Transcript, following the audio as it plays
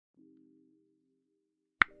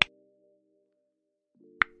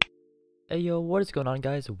Hey yo, what is going on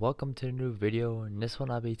guys? Welcome to a new video. In this one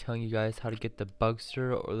I'll be telling you guys how to get the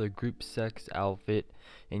Bugster or the Group Sex outfit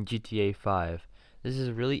in GTA 5. This is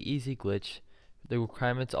a really easy glitch. The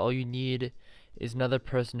requirements, all you need is another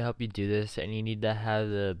person to help you do this, and you need to have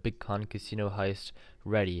the Big Con Casino heist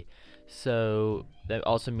ready. So that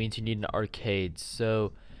also means you need an arcade.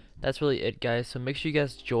 So that's really it guys. So make sure you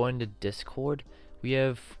guys join the Discord. We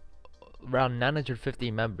have around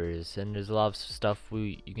 950 members, and there's a lot of stuff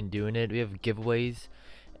you can do in it. We have giveaways,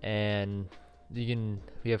 and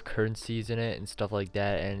we have currencies in it and stuff like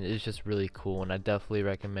that, and it's just really cool, and I definitely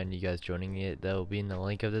recommend you guys joining it. That will be in the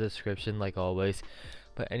link of the description like always.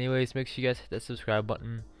 But anyways, make sure you guys hit that subscribe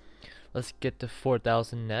button. Let's get to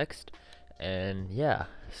 4,000 next, and yeah,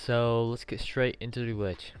 so let's get straight into the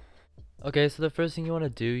glitch. Okay, so the first thing you want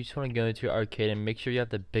to do, you just want to go into your arcade and make sure you have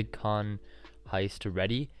the Big Con heist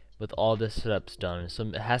ready with all the setups done. So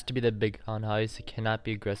it has to be the Big Con heist. It cannot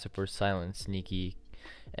be aggressive or silent sneaky.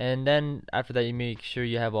 And then after that, you make sure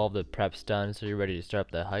you have all the preps done so you're ready to start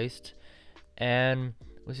up the heist. And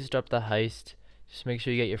once you start up the heist, just make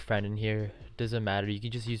sure you get your friend in here. It doesn't matter, you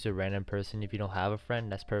can just use a random person. If you don't have a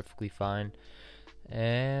friend, that's perfectly fine.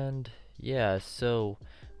 And yeah, so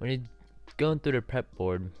when you're going through the prep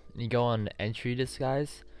board and you go on entry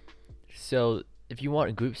disguise, so if you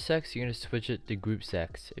want group sex, you're gonna switch it to group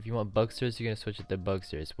sex. If you want bugsters, you're gonna switch it to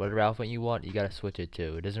bugsters. Whatever outfit you want, you gotta switch it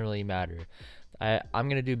to. It doesn't really matter. I'm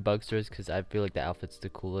gonna do bugsters because I feel like the outfit's the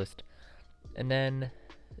coolest. And then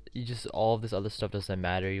you just, all of this other stuff doesn't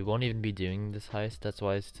matter. You won't even be doing this heist. That's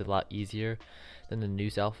why it's a lot easier than the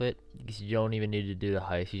news outfit, because you don't even need to do the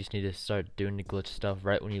heist. You just need to start doing the glitch stuff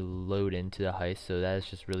right when you load into the heist. So that is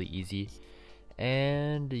just really easy.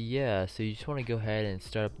 And yeah, so you just want to go ahead and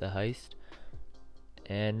start up the heist.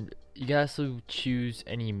 And you can also choose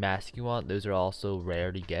any mask you want. Those are also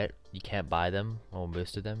rare to get. You can't buy them, or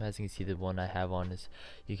most of them. As you can see, the one I have on is,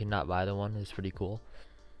 you cannot buy the one. It's pretty cool.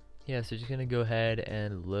 Yeah, so just gonna go ahead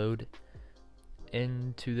and load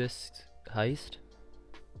into this heist.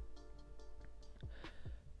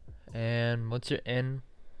 And once you're in,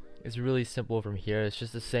 it's really simple from here. It's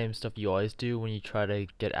just the same stuff you always do when you try to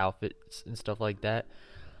get outfits and stuff like that.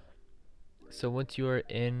 So once you are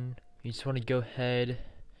in, you just want to go ahead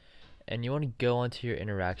and you want to go onto your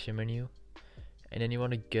interaction menu, and then you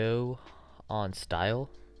want to go on style,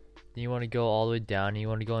 then you want to go all the way down and you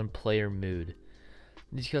want to go in player mood.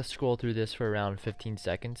 You just gotta scroll through this for around 15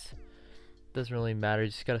 seconds. Doesn't really matter, you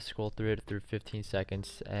just gotta scroll through it through 15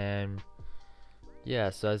 seconds. And yeah,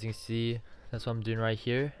 so as you can see, that's what I'm doing right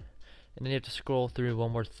here. And then you have to scroll through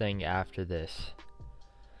one more thing after this.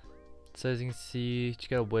 So as you can see, you just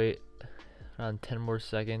gotta wait around 10 more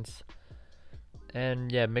seconds.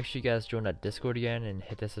 And yeah, make sure you guys join that Discord again and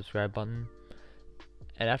hit that subscribe button.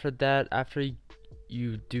 And after that, after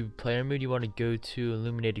you do player mode, you want to go to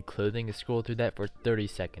illuminated clothing and scroll through that for 30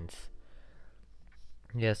 seconds.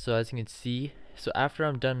 Yeah, so as you can see, so after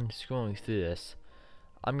I'm done scrolling through this,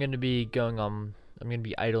 I'm gonna be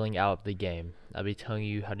idling out of the game. I'll be telling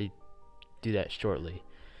you how to do that shortly.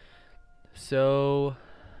 So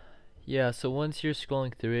yeah, so once you're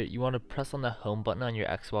scrolling through it, you want to press on the home button on your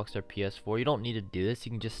Xbox or PS4. You don't need to do this.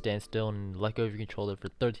 You can just stand still and let go of your controller for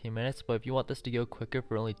 13 minutes. But if you want this to go quicker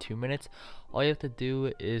for only 2 minutes, all you have to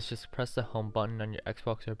do is just press the home button on your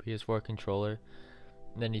Xbox or PS4 controller.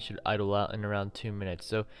 And then you should idle out in around 2 minutes.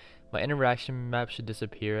 So my interaction map should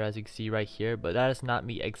disappear, as you can see right here. But that is not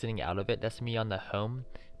me exiting out of it. That's me on the home.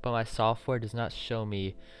 But my software does not show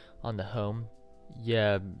me on the home.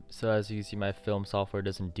 Yeah, so as you can see, my film software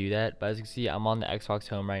doesn't do that. But as you can see, I'm on the Xbox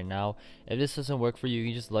home right now. If this doesn't work for you, you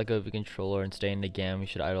can just let go of the controller and stay in the game. We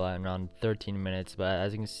should idle out in around 13 minutes. But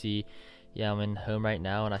as you can see, yeah, I'm in home right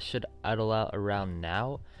now, and I should idle out around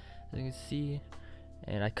now, as you can see.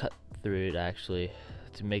 And I cut through it actually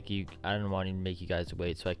to make you, I didn't want to make you guys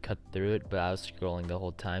wait, so I cut through it, but I was scrolling the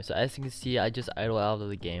whole time. So as you can see, I just idle out of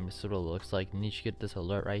the game. This is what it looks like. And you should get this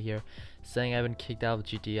alert right here saying I've been kicked out of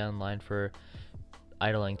GTA Online for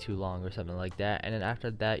idling too long or something like that. And then after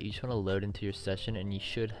that, you just want to load into your session, and you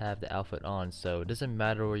should have the outfit on. So it doesn't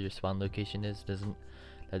matter where your spawn location is,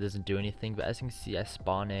 that doesn't do anything. But as you can see, I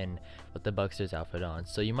spawn in with the Bugsters outfit on.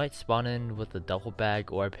 So you might spawn in with a duffel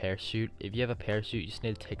bag or a parachute. If you have a parachute, you just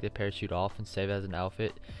need to take the parachute off and save it as an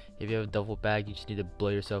outfit. If you have a duffel bag, you just need to blow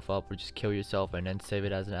yourself up or just kill yourself and then save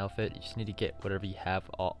it as an outfit. You just need to get whatever you have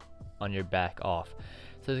on your back off.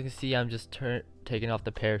 So as you can see, I'm just taking off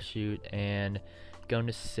the parachute and going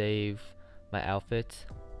to save my outfit.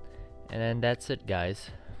 And then that's it guys.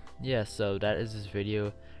 Yeah, so that is this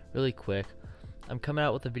video, really quick. I'm coming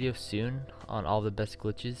out with a video soon on all the best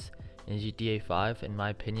glitches in GTA 5 in my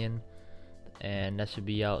opinion. and that should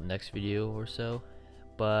be out next video or so.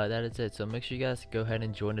 But that is it. So make sure you guys go ahead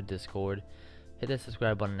and join the Discord, hit that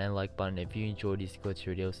subscribe button and like button if you enjoy these glitch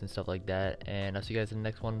videos and stuff like that, and I'll see you guys in the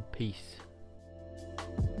next one. Peace.